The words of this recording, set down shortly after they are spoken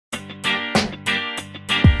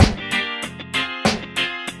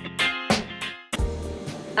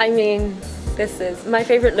I mean, my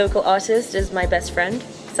favorite local artist is my best friend,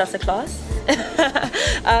 Sasa Claus.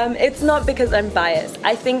 It's not because I'm biased.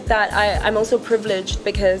 I think that I'm also privileged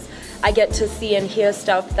because I get to see and hear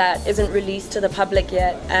stuff that isn't released to the public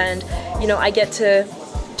yet, and you know, I get to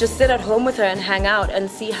just sit at home with her and hang out and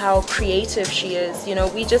see how creative she is. You know,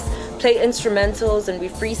 we just play instrumentals and we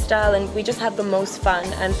freestyle and we just have the most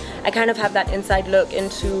fun, and I kind of have that inside look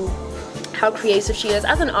into how creative she is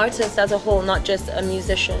as an artist as a whole, not just a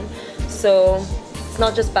musician. So it's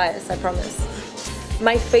not just bias, I promise.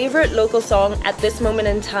 My favorite local song at this moment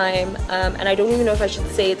in time, and I don't even know if I should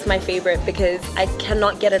say it's my favorite because I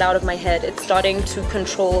cannot get it out of my head. It's starting to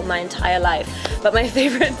control my entire life. But my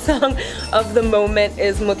favorite song of the moment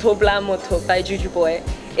is Motobla Moto by Juju Boy.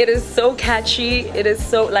 It is so catchy. It is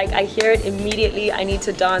so, like, I hear it immediately. I need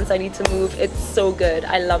to dance, I need to move. It's so good.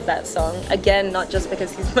 I love that song. Again, not just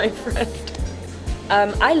because he's my friend.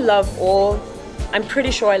 I'm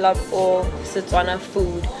pretty sure I love all Setswana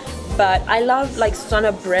food. But I love like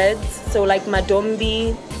Setswana breads, so like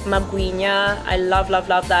madombi, magwinya, I love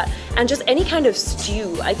that. And just any kind of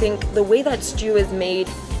stew. I think the way that stew is made,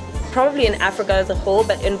 probably in Africa as a whole,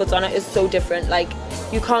 but in Botswana is so different. Like,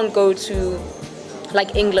 you can't go to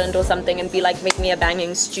like England or something and be like, make me a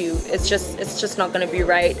banging stew. It's just not gonna be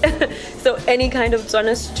right. So any kind of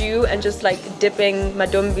Botswana stew and just like dipping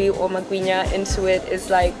madombi or magwinya into it is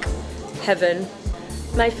like heaven.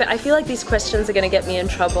 I feel like these questions are gonna get me in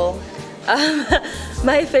trouble.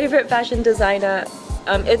 My favorite fashion designer,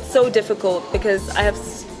 it's so difficult because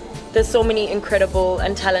there's so many incredible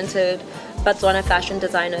and talented Botswana fashion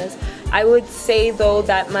designers. I would say though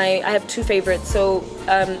that I have two favorites. So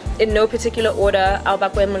in no particular order,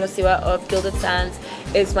 Albakwe Molosiwa of Gilded Sands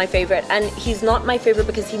is my favorite, and he's not my favorite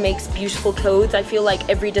because he makes beautiful clothes. I feel like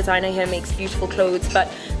every designer here makes beautiful clothes,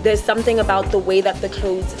 but there's something about the way that the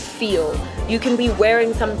clothes feel. You can be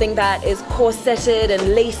wearing something that is corseted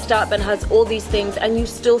and laced up and has all these things, and you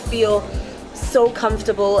still feel so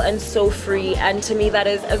comfortable and so free, and to me that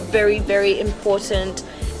is a very, very important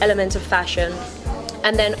element of fashion.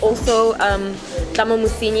 And then also Tamo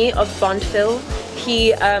Musini of Bondville.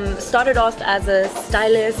 He started off as a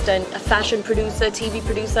stylist and a fashion producer, TV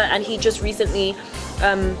producer, and he just recently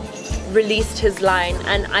released his line,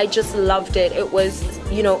 and I just loved it. It was,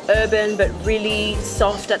 you know, urban but really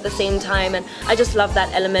soft at the same time, and I just love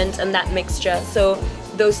that element and that mixture. So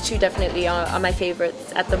those two definitely are my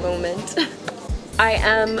favorites at the moment. I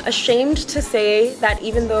am ashamed to say that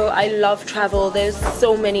even though I love travel, there's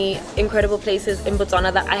so many incredible places in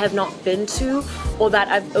Botswana that I have not been to, or that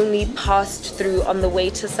I've only passed through on the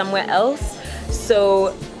way to somewhere else.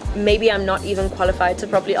 So maybe I'm not even qualified to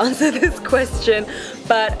properly answer this question,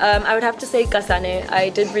 but I would have to say Kasane. I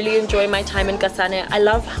did really enjoy my time in Kasane. I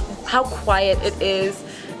love how quiet it is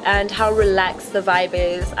and how relaxed the vibe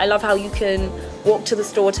is. I love how you can walk to the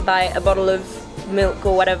store to buy a bottle of milk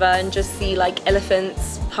or whatever and just see like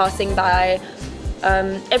elephants passing by,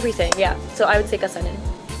 everything, yeah. So I would say Kasane.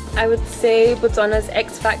 I would say Botswana's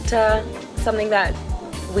X factor, something that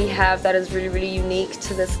we have that is really, really unique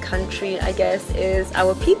to this country, I guess, is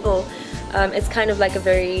our people. It's kind of like a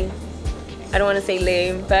very, I don't want to say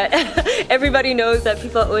lame, but everybody knows that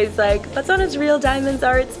people are always like, Botswana's real diamonds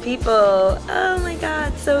are its people. Oh my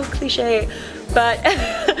god, so cliche. But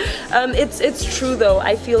it's true though.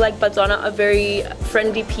 I feel like Botswana are very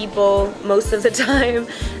friendly people most of the time,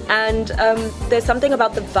 and there's something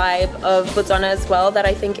about the vibe of Botswana as well that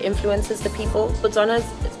I think influences the people. Botswana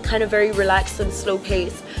is kind of very relaxed and slow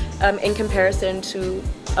paced in comparison to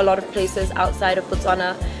a lot of places outside of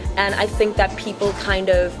Botswana, and I think that people kind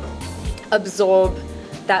of absorb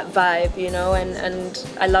that vibe, you know, and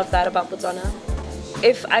I love that about Botswana.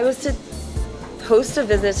 If I was to host a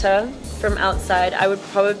visitor from outside, I would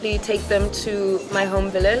probably take them to my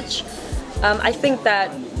home village. I think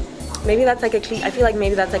that maybe that's like I feel like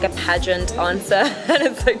maybe that's like a pageant answer and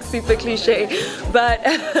it's like super cliche, but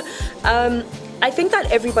I think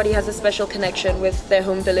that everybody has a special connection with their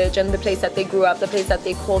home village and the place that they grew up, the place that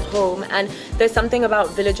they called home, and there's something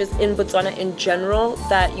about villages in Botswana in general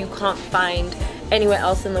that you can't find anywhere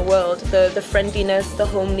else in the world. The friendliness, the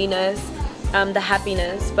homeliness, the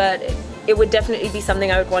happiness, but it would definitely be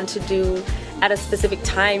something I would want to do at a specific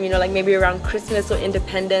time, you know, like maybe around Christmas or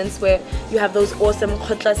Independence, where you have those awesome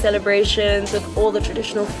khotla celebrations with all the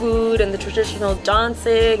traditional food and the traditional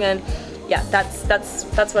dancing, and yeah,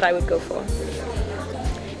 that's what I would go for.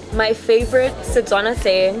 My favorite Setswana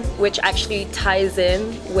saying, which actually ties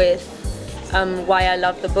in with why I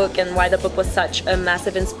love the book and why the book was such a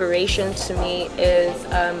massive inspiration to me, is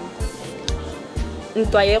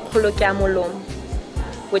Ntwaye kgolo ke a molomo.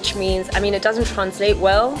 which means, I mean, it doesn't translate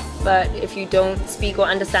well, but if you don't speak or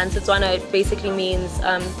understand Setswana, it basically means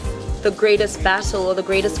the greatest battle or the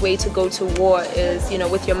greatest way to go to war is, you know,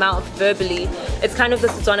 with your mouth, verbally. It's kind of the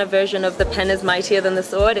Setswana version of the pen is mightier than the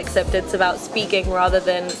sword, except it's about speaking rather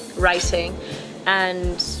than writing.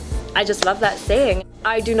 And I just love that saying.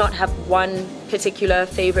 I do not have one particular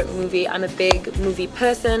favorite movie. I'm a big movie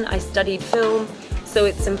person. I studied film, so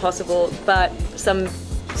it's impossible. But some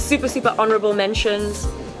super honorable mentions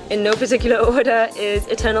in no particular order is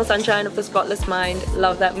Eternal Sunshine of the Spotless Mind.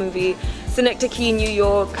 Love that movie. Synecdoche, New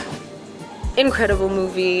York. Incredible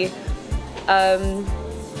movie.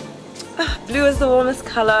 Blue is the warmest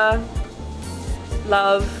color.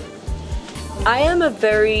 Love. I am a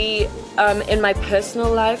very, in my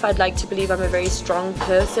personal life, I'd like to believe I'm a very strong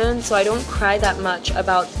person, so I don't cry that much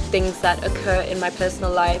about things that occur in my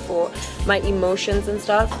personal life or my emotions and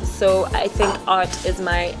stuff. So I think art is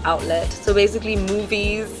my outlet. So basically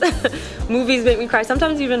movies, movies make me cry,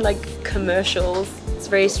 sometimes even like commercials. It's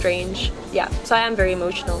very strange. Yeah, so I am very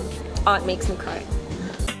emotional. Art makes me cry.